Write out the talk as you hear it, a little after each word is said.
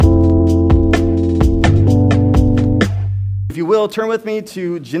if you will, turn with me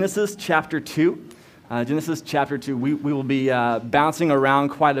to Genesis chapter 2. Genesis chapter 2, we will be bouncing around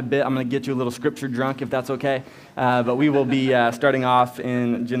quite a bit. I'm going to get you a little scripture drunk, if that's okay. But we will be starting off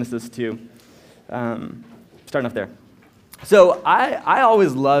in Genesis 2. Starting off there. So I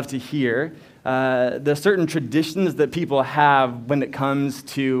always love to hear the certain traditions that people have when it comes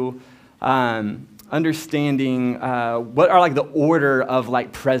to understanding what are like the order of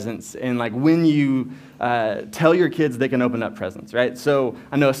like presents and like when you tell your kids they can open up presents, right? So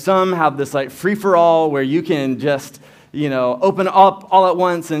I know some have this like free-for-all where you can just, open up all at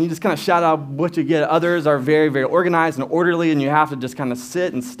once and you just kind of shout out what you get. Others are very, very organized and orderly and you have to just kind of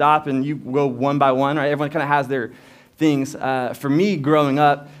sit and stop and you go one by one, right? Everyone kind of has their things. For me, growing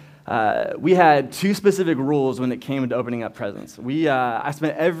up, we had two specific rules when it came to opening up presents. I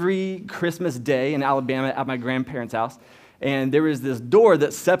spent every Christmas day in Alabama at my grandparents' house, and there was this door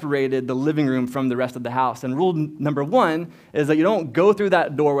that separated the living room from the rest of the house. And rule number one is that you don't go through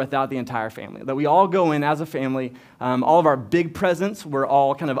that door without the entire family, that we all go in as a family. All of our big presents were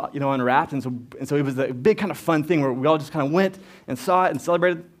all kind of unwrapped, and so it was a big kind of fun thing where we all just kind of went and saw it and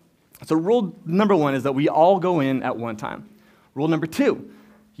celebrated. So rule number one is that we all go in at one time. Rule number two,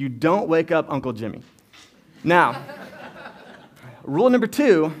 you don't wake up Uncle Jimmy. Now, rule number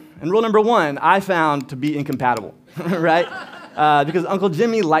two and rule number one I found to be incompatible, right? Because Uncle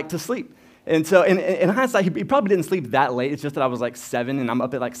Jimmy liked to sleep. And so in hindsight, he probably didn't sleep that late. It's just that I was like 7 and I'm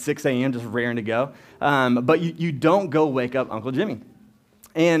up at like 6 a.m. just raring to go. But you don't go wake up Uncle Jimmy.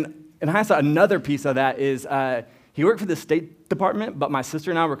 And in hindsight, another piece of that is he worked for the State Department, but my sister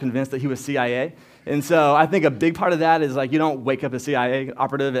and I were convinced that he was CIA. And so I think a big part of that is like you don't wake up a CIA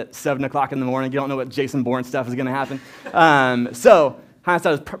operative at 7 o'clock in the morning. You don't know what Jason Bourne stuff is going to happen. So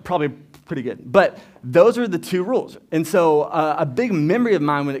hindsight is probably pretty good. But those are the two rules. And so a big memory of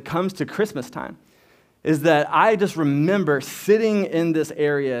mine when it comes to Christmas time is that I just remember sitting in this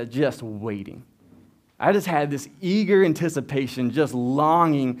area just waiting. I just had this eager anticipation, just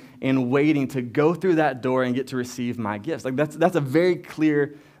longing and waiting to go through that door and get to receive my gifts. Like that's a very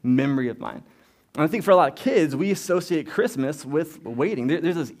clear memory of mine. And I think for a lot of kids, we associate Christmas with waiting.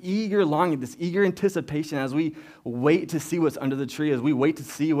 There's this eager longing, this eager anticipation as we wait to see what's under the tree, as we wait to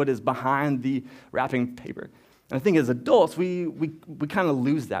see what is behind the wrapping paper. And I think as adults, we kind of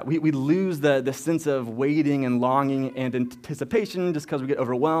lose that. We lose the sense of waiting and longing and anticipation just because we get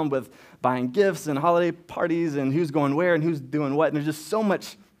overwhelmed with buying gifts and holiday parties and who's going where and who's doing what. And there's just so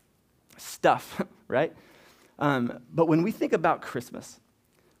much stuff, right? But when we think about Christmas,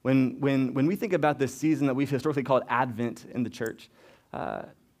 when we think about this season that we've historically called Advent in the church,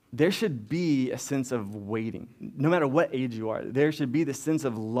 there should be a sense of waiting. No matter what age you are, there should be this sense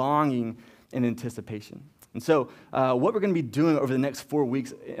of longing and anticipation. And so what we're going to be doing over the next 4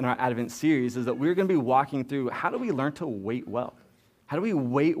 weeks in our Advent series is that we're going to be walking through how do we learn to wait well? How do we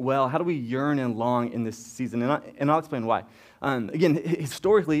wait well? How do we yearn and long in this season? And I'll explain why. Again,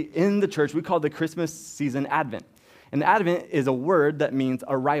 historically in the church, we call the Christmas season Advent. And Advent is a word that means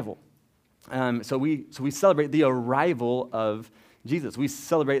arrival. So we celebrate the arrival of Jesus. We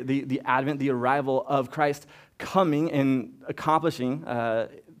celebrate the Advent, the arrival of Christ coming and accomplishing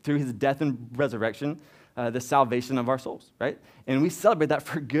through his death and resurrection, the salvation of our souls, right? And we celebrate that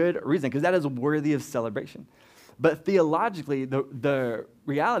for good reason, because that is worthy of celebration. But theologically, the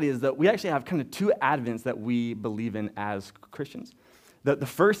reality is that we actually have kind of two Advents that we believe in as Christians. The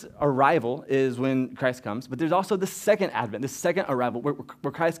first arrival is when Christ comes, but there's also the second Advent, the second arrival,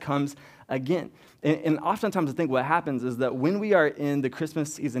 where Christ comes again. And oftentimes I think what happens is that when we are in the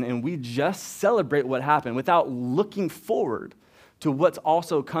Christmas season and we just celebrate what happened without looking forward to what's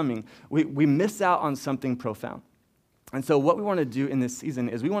also coming, we miss out on something profound. And so what we want to do in this season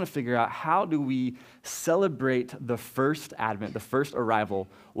is we want to figure out how do we celebrate the first Advent, the first arrival,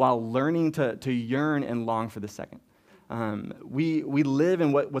 while learning to yearn and long for the second. We live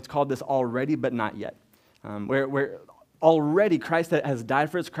in what's called this already but not yet, where already Christ has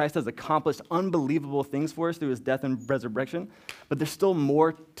died for us. Christ has accomplished unbelievable things for us through his death and resurrection, but there's still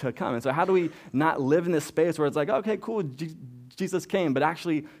more to come. And so how do we not live in this space where it's like, okay, cool, Jesus came, but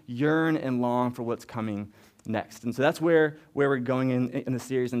actually yearn and long for what's coming next? And so that's where we're going in the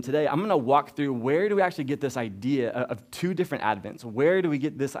series. And today I'm going to walk through where do we actually get this idea of two different Advents? Where do we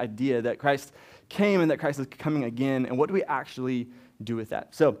get this idea that Christ came and that Christ is coming again? And what do we actually do with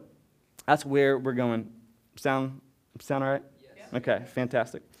that? So that's where we're going. Sound all right? Yes. Okay,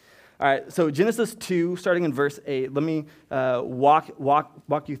 fantastic. All right, so Genesis 2, starting in verse 8, let me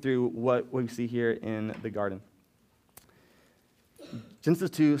walk you through what we see here in the garden. Genesis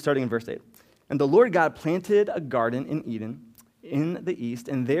 2, starting in verse 8. And the Lord God planted a garden in Eden in the east,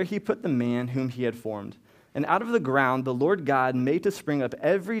 and there he put the man whom he had formed. And out of the ground the Lord God made to spring up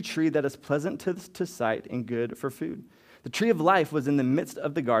every tree that is pleasant to sight and good for food. The tree of life was in the midst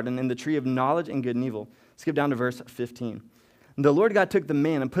of the garden, and the tree of knowledge and good and evil. Skip down to verse 15. And the Lord God took the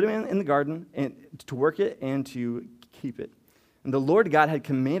man and put him in the garden and to work it and to keep it. And the Lord God had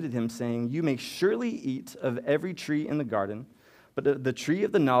commanded him, saying, you may surely eat of every tree in the garden, but the tree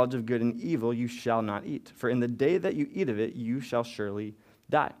of the knowledge of good and evil you shall not eat. For in the day that you eat of it, you shall surely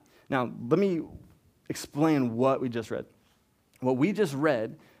die. Now, let me explain what we just read. What we just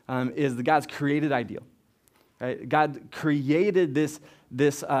read is the God's created ideal. Right? God created this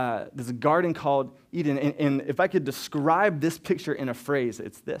garden called Eden. And if I could describe this picture in a phrase,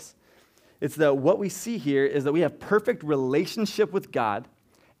 it's this. It's that what we see here is that we have perfect relationship with God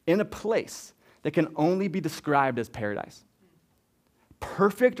in a place that can only be described as paradise.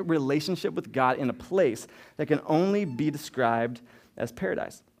 Perfect relationship with God in a place that can only be described as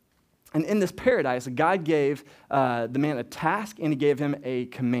paradise. And in this paradise, God gave the man a task and he gave him a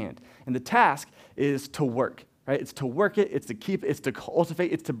command. And the task is to work. Right? It's to work it, it's to keep it, it's to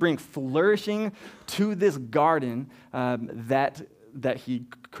cultivate, it's to bring flourishing to this garden that he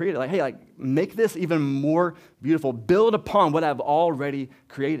created. Like, hey, make this even more beautiful. Build upon what I've already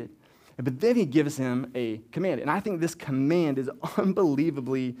created. But then he gives him a command. And I think this command is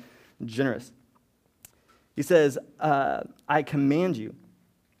unbelievably generous. He says, I command you.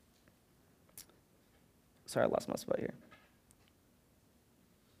 Sorry, I lost my spot here.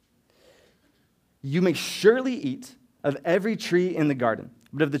 You may surely eat of every tree in the garden,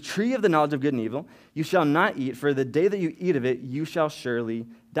 but of the tree of the knowledge of good and evil you shall not eat, for the day that you eat of it, you shall surely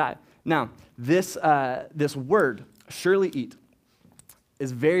die. Now, this word, surely eat,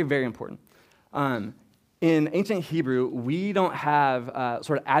 is very, very important. In ancient Hebrew, we don't have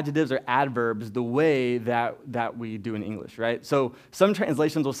sort of adjectives or adverbs the way that we do in English, right? So some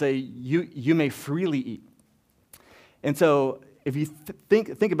translations will say, you may freely eat. And so if you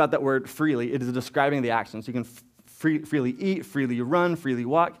think about that word freely, it is describing the action. So you can freely eat, freely run, freely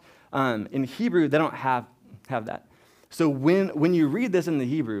walk. In Hebrew, they don't have that. So when you read this in the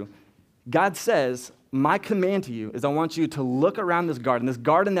Hebrew, God says, my command to you is I want you to look around this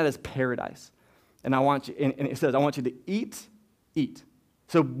garden that is paradise. And it says, I want you to eat.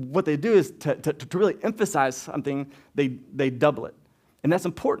 So what they do is to really emphasize something, they double it. And that's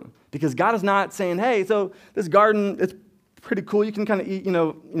important because God is not saying, hey, so this garden, it's pretty cool. You can kind of eat,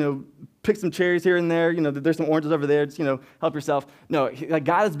 pick some cherries here and there. There's some oranges over there. Just, help yourself. No,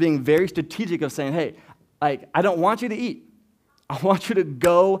 God is being very strategic of saying, hey, I don't want you to eat. I want you to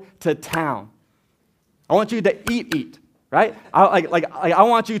go to town. I want you to eat, right? I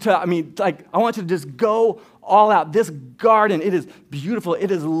want you to, I want you to just go all out. This garden, it is beautiful.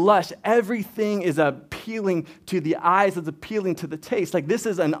 It is lush. Everything is appealing to the eyes. It's appealing to the taste. This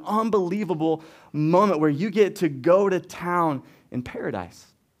is an unbelievable moment where you get to go to town in paradise,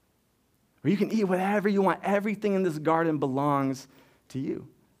 where you can eat whatever you want. Everything in this garden belongs to you.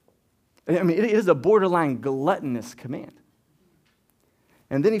 It is a borderline gluttonous command.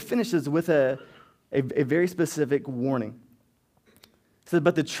 And then he finishes with a very specific warning. It says,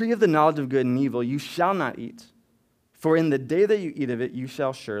 but the tree of the knowledge of good and evil you shall not eat, for in the day that you eat of it, you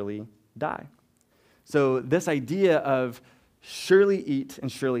shall surely die. So this idea of surely eat and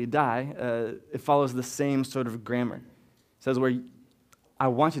surely die, it follows the same sort of grammar. It says where I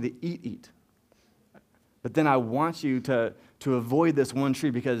want you to eat, but then I want you to avoid this one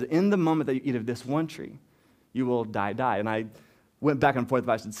tree, because in the moment that you eat of this one tree, you will die. And I went back and forth if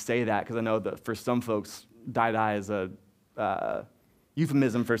I should say that, because I know that for some folks, die is a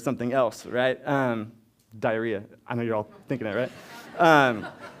euphemism for something else, right? Diarrhea. I know you're all thinking it, right?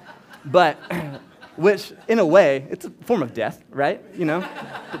 But, which, in a way, it's a form of death, right?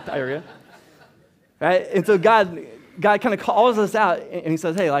 Diarrhea. Right? And so God kind of calls us out, and he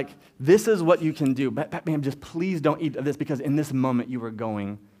says, hey, this is what you can do, but man, just please don't eat of this, because in this moment you are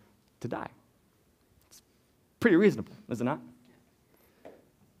going to die. It's pretty reasonable, is it not?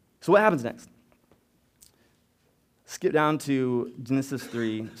 So what happens next? Skip down to Genesis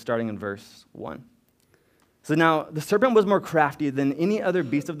 3, starting in verse 1. So now the serpent was more crafty than any other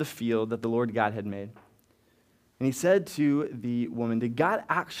beast of the field that the Lord God had made. And he said to the woman, did God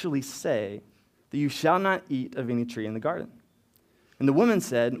actually say that you shall not eat of any tree in the garden? And the woman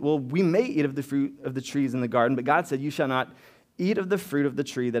said, well, we may eat of the fruit of the trees in the garden, but God said, you shall not eat of the fruit of the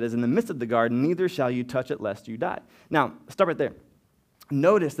tree that is in the midst of the garden, neither shall you touch it, lest you die. Now, start right there.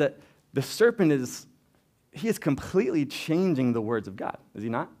 Notice that the serpent is completely changing the words of God, is he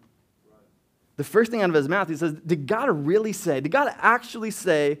not? Right. The first thing out of his mouth, he says, did God actually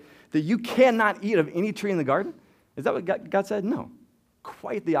say that you cannot eat of any tree in the garden? Is that what God said? No,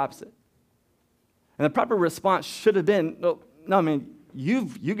 quite the opposite. And the proper response should have been, no, man,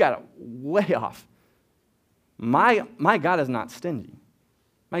 you got it way off. My God is not stingy.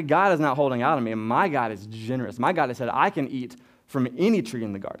 My God is not holding out on me. My God is generous. My God has said I can eat from any tree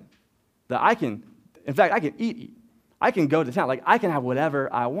in the garden. That I can eat. I can go to town. Like, I can have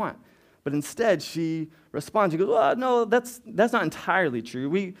whatever I want. But instead, she responds. She goes, well, no, that's not entirely true.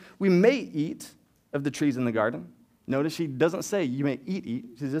 We may eat of the trees in the garden. Notice she doesn't say you may eat.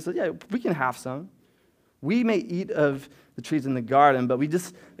 She just says, yeah, we can have some. We may eat of the trees in the garden, but we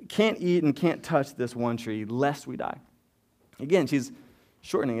just can't eat and can't touch this one tree lest we die. Again, she's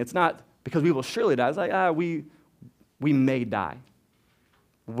shortening. It's not because we will surely die. It's like, we may die,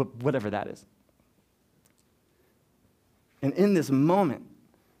 whatever that is. And in this moment,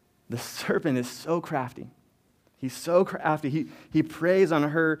 the serpent is so crafty. He's so crafty. He preys on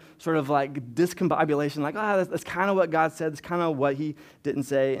her sort of like discombobulation, like, that's kind of what God said. That's kind of what he didn't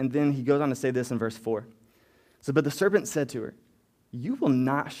say. And then he goes on to say this in verse 4. So, but the serpent said to her, you will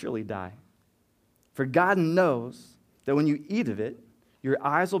not surely die. For God knows that when you eat of it, your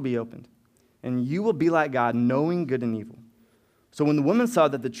eyes will be opened, and you will be like God, knowing good and evil. So when the woman saw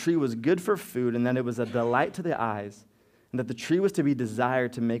that the tree was good for food, and that it was a delight to the eyes, and that the tree was to be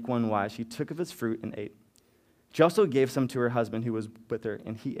desired to make one wise, she took of its fruit and ate. She also gave some to her husband who was with her,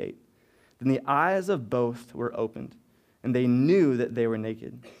 and he ate. Then the eyes of both were opened, and they knew that they were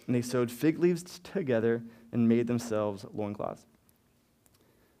naked. And they sewed fig leaves together and made themselves loincloths.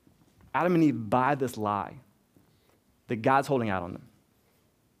 Adam and Eve buy this lie that God's holding out on them.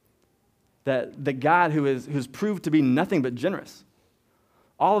 That the God who's proved to be nothing but generous,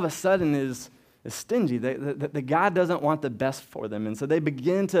 all of a sudden is stingy. That God doesn't want the best for them. And so they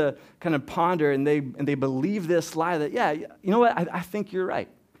begin to kind of ponder, and they believe this lie that, yeah, you know what, I think you're right.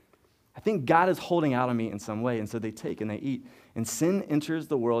 I think God is holding out on me in some way. And so they take and they eat. And sin enters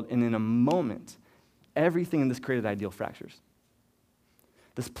the world, and in a moment, everything in this created ideal fractures.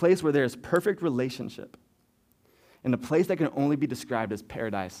 This place where there is perfect relationship, and a place that can only be described as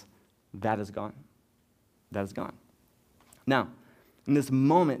paradise, that is gone. That is gone. Now, in this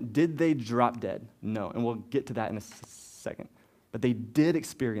moment, did they drop dead? No, and we'll get to that in a second. But they did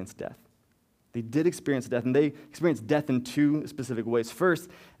experience death. They did experience death, and they experienced death in two specific ways. First,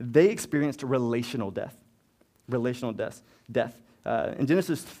 they experienced relational death. Relational death. In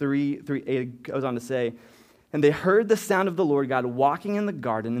Genesis 3:8, it goes on to say, and they heard the sound of the Lord God walking in the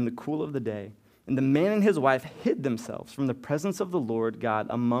garden in the cool of the day, and the man and his wife hid themselves from the presence of the Lord God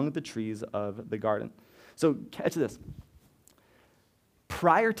among the trees of the garden. So catch this.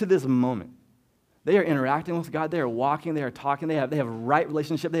 Prior to this moment, they are interacting with God. They are walking. They are talking. They have right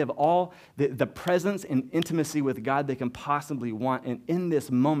relationship. They have all the presence and intimacy with God they can possibly want. And in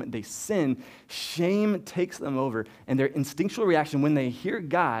this moment, they sin. Shame takes them over. And their instinctual reaction when they hear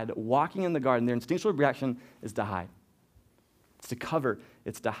God walking in the garden, their instinctual reaction is to hide. It's to cover.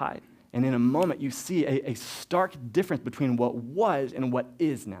 It's to hide. And in a moment, you see a stark difference between what was and what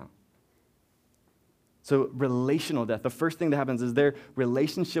is now. So relational death. The first thing that happens is their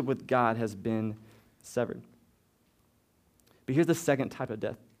relationship with God has been severed. But here's the second type of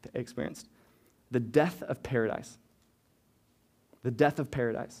death they experienced. The death of paradise. The death of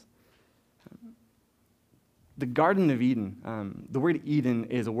paradise. The Garden of Eden, the word Eden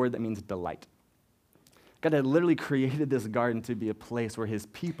is a word that means delight. God had literally created this garden to be a place where his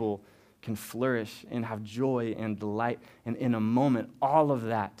people can flourish and have joy and delight. And in a moment, all of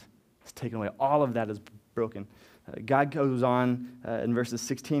that is taken away. All of that is broken. God goes on in verses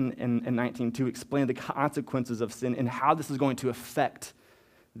 16 and 19 to explain the consequences of sin and how this is going to affect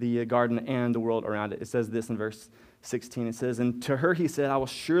the garden and the world around it. It says this in verse 16. It says, and to her he said, I will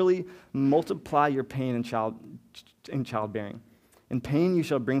surely multiply your pain in childbearing. In pain you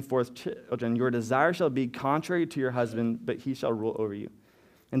shall bring forth children. Your desire shall be contrary to your husband, but he shall rule over you.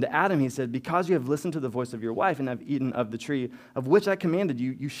 And to Adam he said, because you have listened to the voice of your wife and have eaten of the tree of which I commanded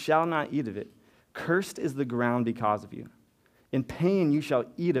you, you shall not eat of it. Cursed is the ground because of you. In pain you shall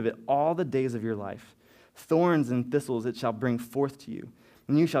eat of it all the days of your life. Thorns and thistles it shall bring forth to you,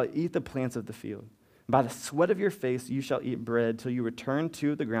 and you shall eat the plants of the field. By the sweat of your face you shall eat bread till you return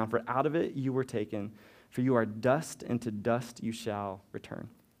to the ground, for out of it you were taken. For you are dust, and to dust you shall return.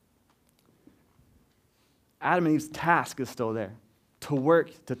 Adam and Eve's task is still there. To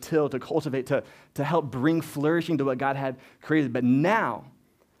work, to till, to cultivate, to help bring flourishing to what God had created. But now,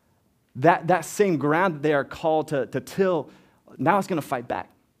 that same ground that they are called to till, now it's going to fight back.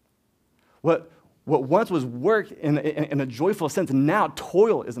 What once was work in a joyful sense, now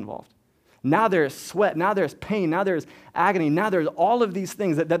toil is involved. Now there is sweat, now there's pain, now there's agony, now there's all of these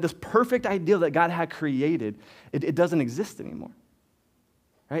things that this perfect ideal that God had created, it doesn't exist anymore.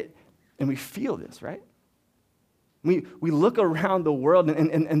 Right? And we feel this, right? We look around the world,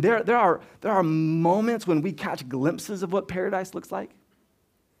 and there are moments when we catch glimpses of what paradise looks like.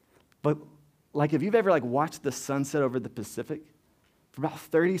 But like if you've ever like watched the sunset over the Pacific, for about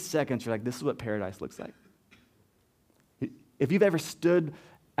 30 seconds, you're like, this is what paradise looks like. If you've ever stood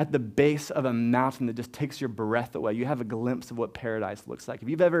at the base of a mountain that just takes your breath away, you have a glimpse of what paradise looks like. If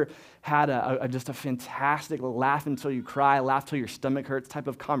you've ever had just a fantastic laugh until you cry, laugh till your stomach hurts type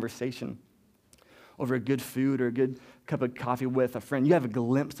of conversation over a good food or a good cup of coffee with a friend, you have a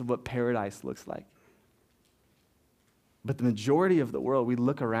glimpse of what paradise looks like. But the majority of the world, we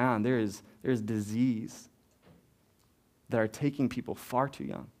look around, there's disease that are taking people far too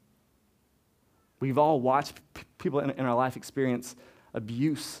young. We've all watched people in our life experience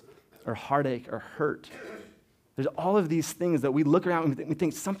abuse or heartache or hurt. There's all of these things that we look around and we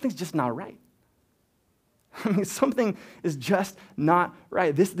think something's just not right. I mean, something is just not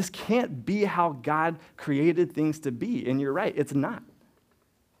right. This can't be how God created things to be. And you're right, it's not.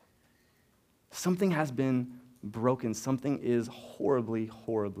 Something has been broken. Something is horribly,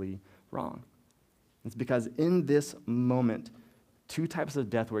 horribly wrong. It's because in this moment, two types of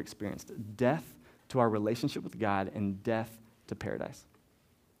death were experienced: death to our relationship with God and death to paradise.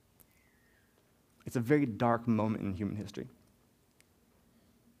 It's a very dark moment in human history.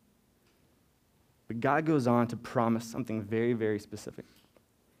 But God goes on to promise something very, very specific.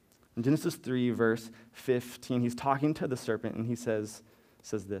 In Genesis 3, verse 15, he's talking to the serpent, and he says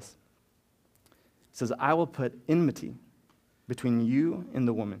this. He says, I will put enmity between you and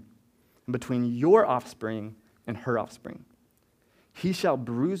the woman, and between your offspring and her offspring. He shall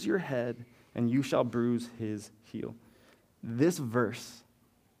bruise your head, and you shall bruise his heel. This verse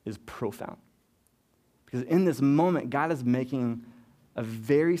is profound. Because in this moment, God is making a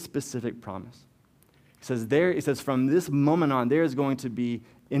very specific promise. He says, from this moment on, there is going to be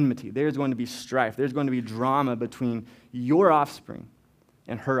enmity. There is going to be strife. There's going to be drama between your offspring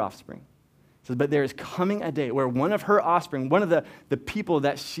and her offspring. He says, but there is coming a day where one of her offspring, one of the people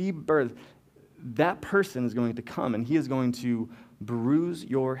that she birthed, that person is going to come, and he is going to bruise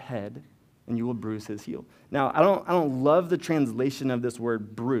your head, and you will bruise his heel. Now, I don't love the translation of this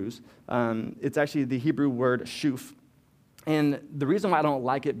word bruise. It's actually the Hebrew word shuf. And the reason why I don't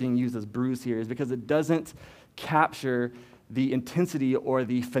like it being used as bruise here is because it doesn't capture the intensity or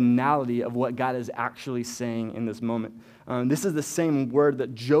the finality of what God is actually saying in this moment. This is the same word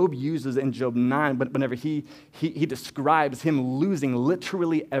that Job uses in Job 9, but whenever he describes him losing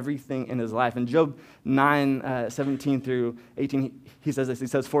literally everything in his life. In Job 9, 17 through 18, he says this. He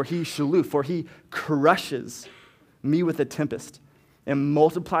says, for he crushes me with a tempest and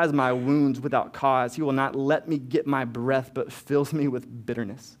multiplies my wounds without cause. He will not let me get my breath, but fills me with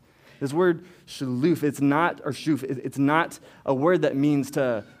bitterness. This word shaluf, it's not a word that means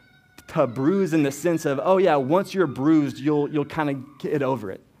to bruise in the sense of, oh yeah, once you're bruised, you'll kind of get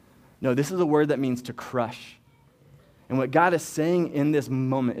over it. No, this is a word that means to crush. And what God is saying in this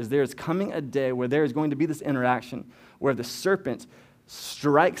moment is there is coming a day where there is going to be this interaction where the serpent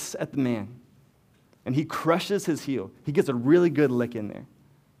strikes at the man and he crushes his heel. He gets a really good lick in there.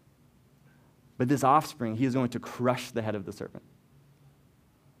 But this offspring, he is going to crush the head of the serpent.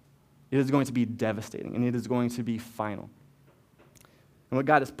 It is going to be devastating, and it is going to be final. And what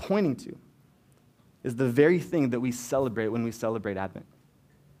God is pointing to is the very thing that we celebrate when we celebrate Advent.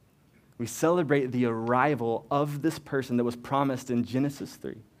 We celebrate the arrival of this person that was promised in Genesis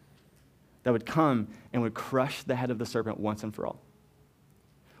 3, that would come and would crush the head of the serpent once and for all.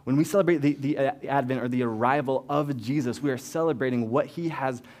 When we celebrate the Advent or the arrival of Jesus, we are celebrating what he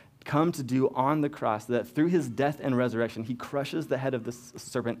has come to do on the cross, that through his death and resurrection, he crushes the head of the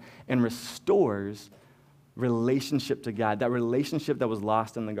serpent and restores relationship to God, that relationship that was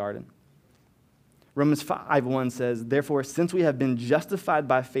lost in the garden. Romans 5:1 says, therefore, since we have been justified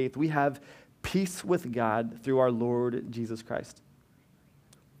by faith, we have peace with God through our Lord Jesus Christ.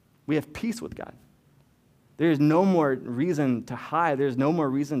 We have peace with God. There is no more reason to hide. There's no more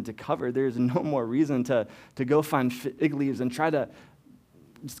reason to cover. There's no more reason to go find fig leaves and try to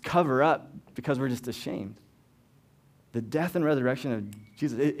just cover up because we're just ashamed. The death and resurrection of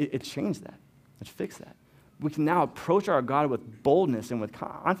Jesus, it changed that. It fixed that. We can now approach our God with boldness and with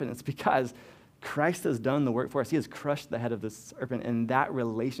confidence because Christ has done the work for us. He has crushed the head of the serpent, and that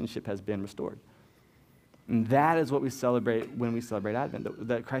relationship has been restored. And that is what we celebrate when we celebrate Advent,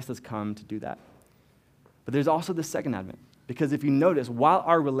 that Christ has come to do that. But there's also the second Advent, because if you notice, while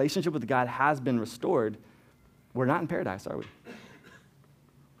our relationship with God has been restored, we're not in paradise, are we?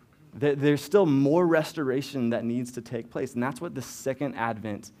 There's still more restoration that needs to take place, and that's what the second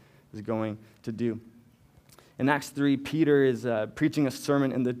Advent is going to do. In Acts 3, Peter is preaching a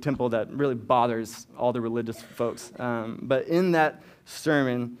sermon in the temple that really bothers all the religious folks. But in that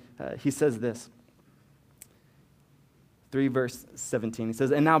sermon, he says this, 3 verse 17. He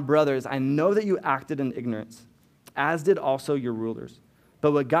says, "And now, brothers, I know that you acted in ignorance, as did also your rulers.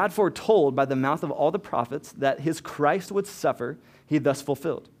 But what God foretold by the mouth of all the prophets that his Christ would suffer, he thus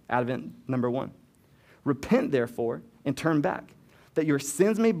fulfilled." Advent number 1. "Repent, therefore, and turn back, that your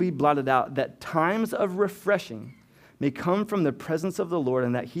sins may be blotted out, that times of refreshing may come from the presence of the Lord,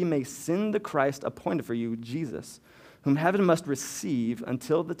 and that he may send the Christ appointed for you, Jesus, whom heaven must receive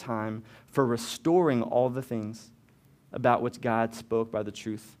until the time for restoring all the things about which God spoke by the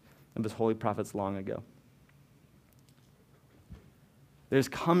truth of his holy prophets long ago." There's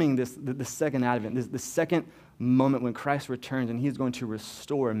coming the second advent, the second moment when Christ returns, and he's going to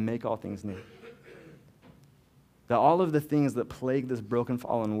restore and make all things new. That all of the things that plague this broken,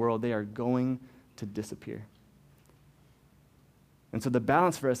 fallen world, they are going to disappear. And so the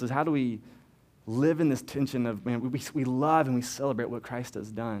balance for us is, how do we live in this tension of, man, we love and we celebrate what Christ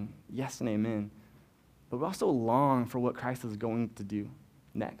has done. Yes and amen. But we also long for what Christ is going to do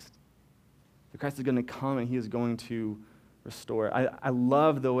next. That Christ is going to come and he is going to restore. I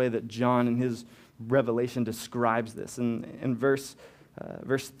love the way that John in his Revelation describes this. In verse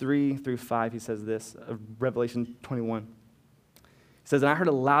 3 through 5, he says this, of Revelation 21. He says, "And I heard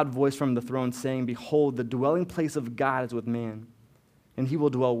a loud voice from the throne saying, 'Behold, the dwelling place of God is with man, and he will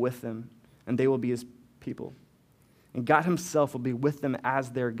dwell with them, and they will be his people. And God himself will be with them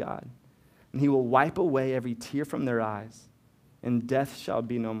as their God. And he will wipe away every tear from their eyes, and death shall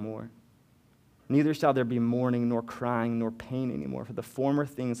be no more. Neither shall there be mourning, nor crying, nor pain anymore, for the former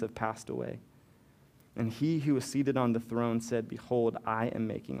things have passed away.' And he who was seated on the throne said, 'Behold, I am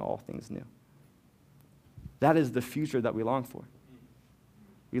making all things new.'" That is the future that we long for.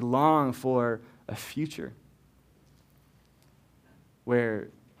 We long for a future where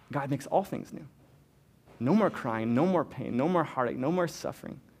God makes all things new. No more crying, no more pain, no more heartache, no more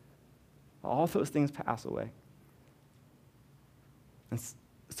suffering. All those things pass away. And so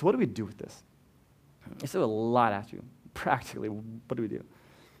what do we do with this? I said a lot at you. Practically, what do we do?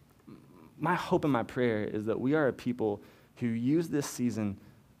 My hope and my prayer is that we are a people who use this season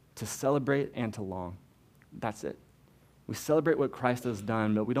to celebrate and to long. That's it. We celebrate what Christ has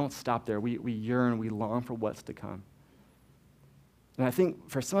done, but we don't stop there. We yearn, we long for what's to come. And I think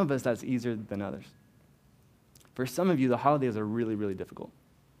for some of us, that's easier than others. For some of you, the holidays are really, really difficult.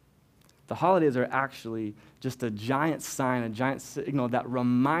 The holidays are actually just a giant sign, a giant signal that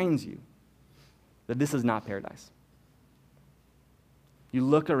reminds you that this is not paradise. You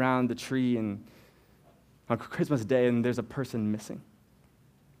look around the tree and on Christmas Day and there's a person missing.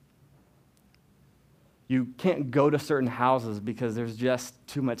 You can't go to certain houses because there's just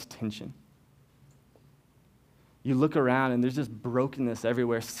too much tension. You look around and there's just brokenness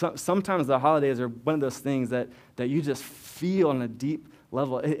everywhere. Sometimes the holidays are one of those things that you just feel on a deep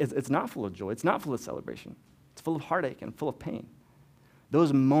level. It's not full of joy. It's not full of celebration. It's full of heartache and full of pain.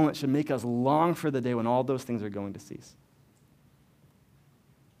 Those moments should make us long for the day when all those things are going to cease.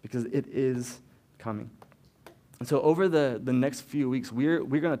 Because it is coming. And so over the next few weeks, we're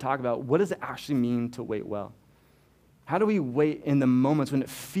going to talk about what does it actually mean to wait well? How do we wait in the moments when it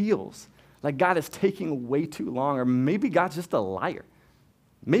feels like God is taking way too long, or maybe God's just a liar?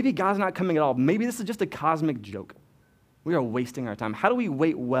 Maybe God's not coming at all. Maybe this is just a cosmic joke. We are wasting our time. How do we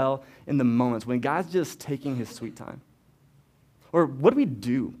wait well in the moments when God's just taking his sweet time? Or what do we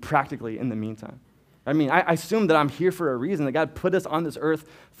do practically in the meantime? I mean, I assume that I'm here for a reason, that God put us on this earth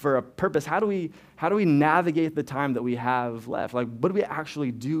for a purpose. How do we navigate the time that we have left? Like, what do we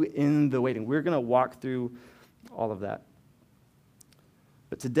actually do in the waiting? We're going to walk through all of that.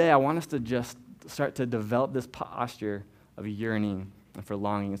 But today, I want us to just start to develop this posture of yearning and for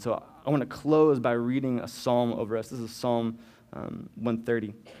longing. And so I want to close by reading a psalm over us. This is Psalm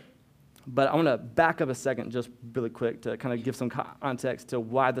 130. But I want to back up a second just really quick to kind of give some context to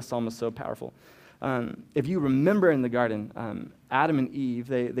why the psalm is so powerful. If you remember in the garden, Adam and Eve,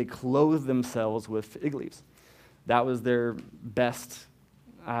 they clothed themselves with fig leaves. That was their best,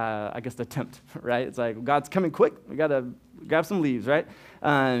 attempt, right? It's like, God's coming quick. We got to grab some leaves, right?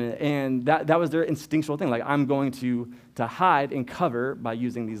 And that was their instinctual thing. Like, I'm going to hide and cover by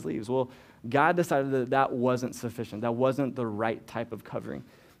using these leaves. Well, God decided that wasn't sufficient. That wasn't the right type of covering.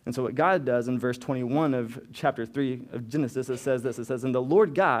 And so what God does in verse 21 of chapter 3 of Genesis, it says this. It says, "And the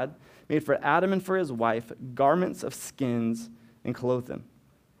Lord God made for Adam and for his wife garments of skins and clothed them."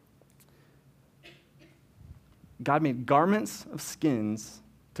 God made garments of skins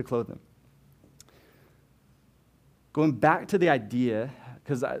to clothe them. Going back to the idea,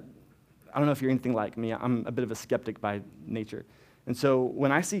 because I don't know if you're anything like me. I'm a bit of a skeptic by nature. And so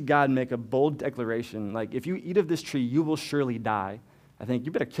when I see God make a bold declaration, like, if you eat of this tree, you will surely die, I think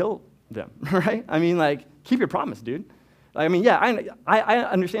you better kill them, right? I mean, like, keep your promise, dude. I mean, yeah, I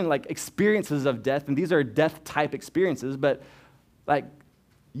understand, like, experiences of death, and these are death-type experiences, but, like,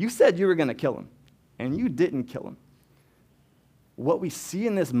 you said you were going to kill him, and you didn't kill him. What we see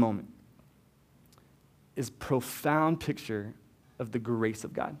in this moment is profound picture of the grace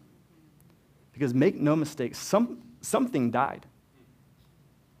of God. Because make no mistake, something died.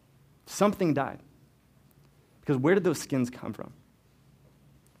 Something died. Because where did those skins come from?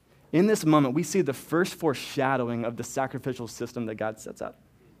 In this moment, we see the first foreshadowing of the sacrificial system that God sets up.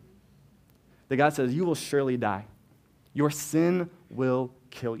 That God says, you will surely die. Your sin will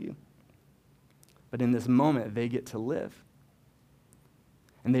kill you. But in this moment, they get to live.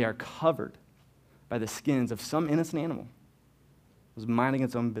 And they are covered by the skins of some innocent animal that was minding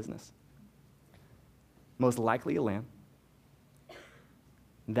its own business. Most likely a lamb.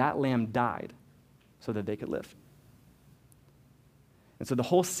 That lamb died so that they could live. And so the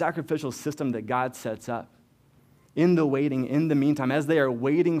whole sacrificial system that God sets up, in the waiting, in the meantime, as they are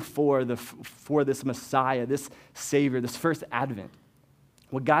waiting for this Messiah, this Savior, this first advent,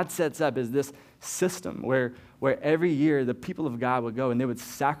 what God sets up is this system where every year the people of God would go and they would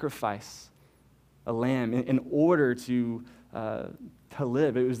sacrifice a lamb in order to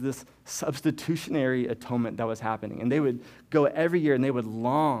live. It was this substitutionary atonement that was happening. And they would go every year and they would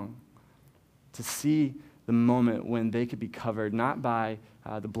long to see the moment when they could be covered, not by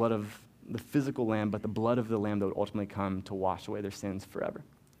the blood of the physical lamb, but the blood of the lamb that would ultimately come to wash away their sins forever.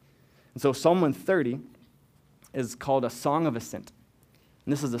 And so Psalm 130 is called a song of ascent.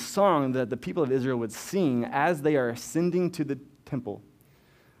 And this is a song that the people of Israel would sing as they are ascending to the temple.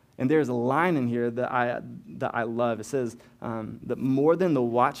 And there's a line in here that I love. It says that more than the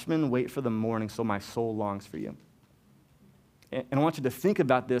watchmen wait for the morning, so my soul longs for you. And I want you to think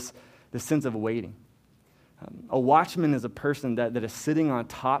about this sense of waiting. A watchman is a person that is sitting on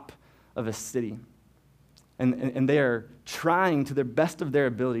top of a city, and they are trying to the best of their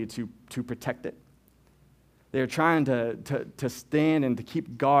ability to protect it. They are trying to stand and to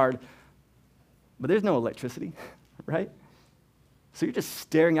keep guard, but there's no electricity, right? So you're just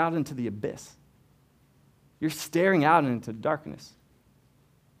staring out into the abyss. You're staring out into darkness.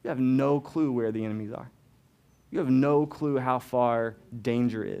 You have no clue where the enemies are. You have no clue how far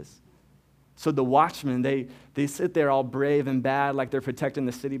danger is. So the watchmen, they sit there all brave and bad like they're protecting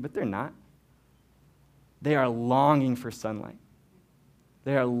the city, but they're not. They are longing for sunlight.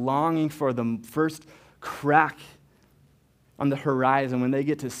 They are longing for the first crack on the horizon when they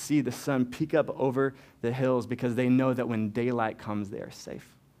get to see the sun peek up over the hills, because they know that when daylight comes, they are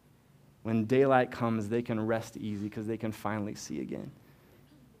safe. When daylight comes, they can rest easy because they can finally see again.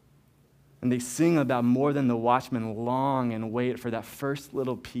 And they sing about more than the watchmen long and wait for that first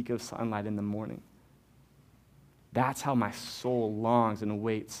little peak of sunlight in the morning. That's how my soul longs and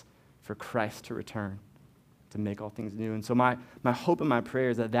waits for Christ to return, to make all things new. And so my hope and my prayer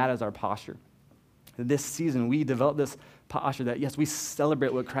is that is our posture. That this season we develop this posture that, yes, we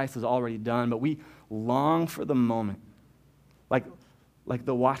celebrate what Christ has already done, but we long for the moment. Like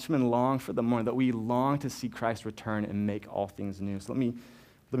the watchmen long for the moment, that we long to see Christ return and make all things new. So let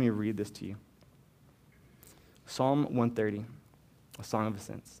me read this to you. Psalm 130, a song of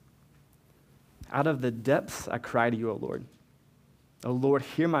ascents. Out of the depths I cry to you, O Lord. O Lord,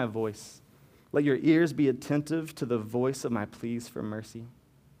 hear my voice. Let your ears be attentive to the voice of my pleas for mercy.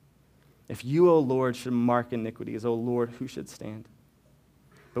 If you, O Lord, should mark iniquities, O Lord, who should stand?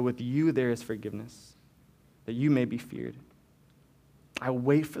 But with you there is forgiveness, that you may be feared. I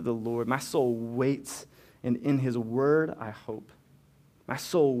wait for the Lord. My soul waits, and in his word I hope. My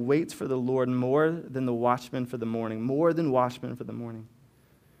soul waits for the Lord more than the watchmen for the morning, more than watchmen for the morning.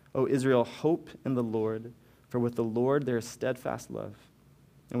 O Israel, hope in the Lord, for with the Lord there is steadfast love,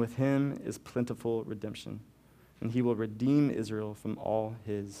 and with him is plentiful redemption, and he will redeem Israel from all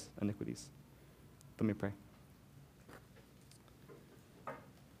his iniquities. Let me pray.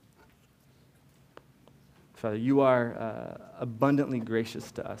 Father, you are abundantly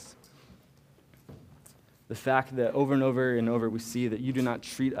gracious to us. The fact that over and over and over we see that you do not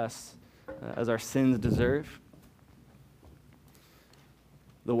treat us as our sins deserve.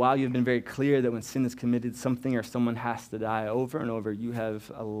 Though while you've been very clear that when sin is committed, something or someone has to die, over and over you have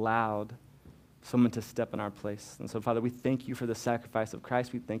allowed someone to step in our place. And so, Father, we thank you for the sacrifice of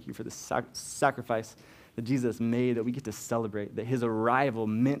Christ. We thank you for the sacrifice that Jesus made, that we get to celebrate, that his arrival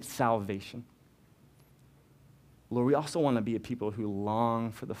meant salvation. Lord, we also want to be a people who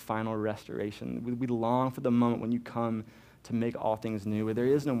long for the final restoration. We long for the moment when you come to make all things new, where there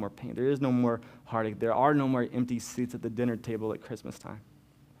is no more pain, there is no more heartache, there are no more empty seats at the dinner table at Christmas time.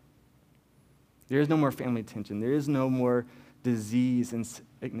 There is no more family tension. There is no more disease and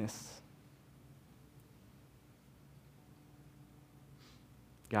sickness.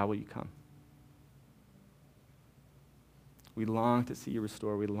 God, will you come? We long to see you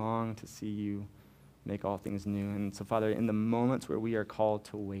restore. We long to see you make all things new. And so, Father, in the moments where we are called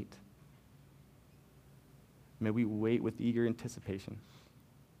to wait, may we wait with eager anticipation.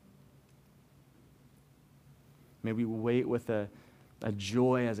 May we wait with a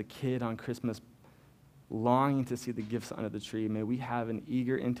joy as a kid on Christmas, longing to see the gifts under the tree. May we have an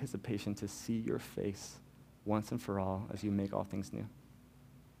eager anticipation to see your face once and for all as you make all things new.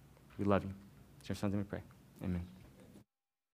 We love you. In your son's name we pray. Amen.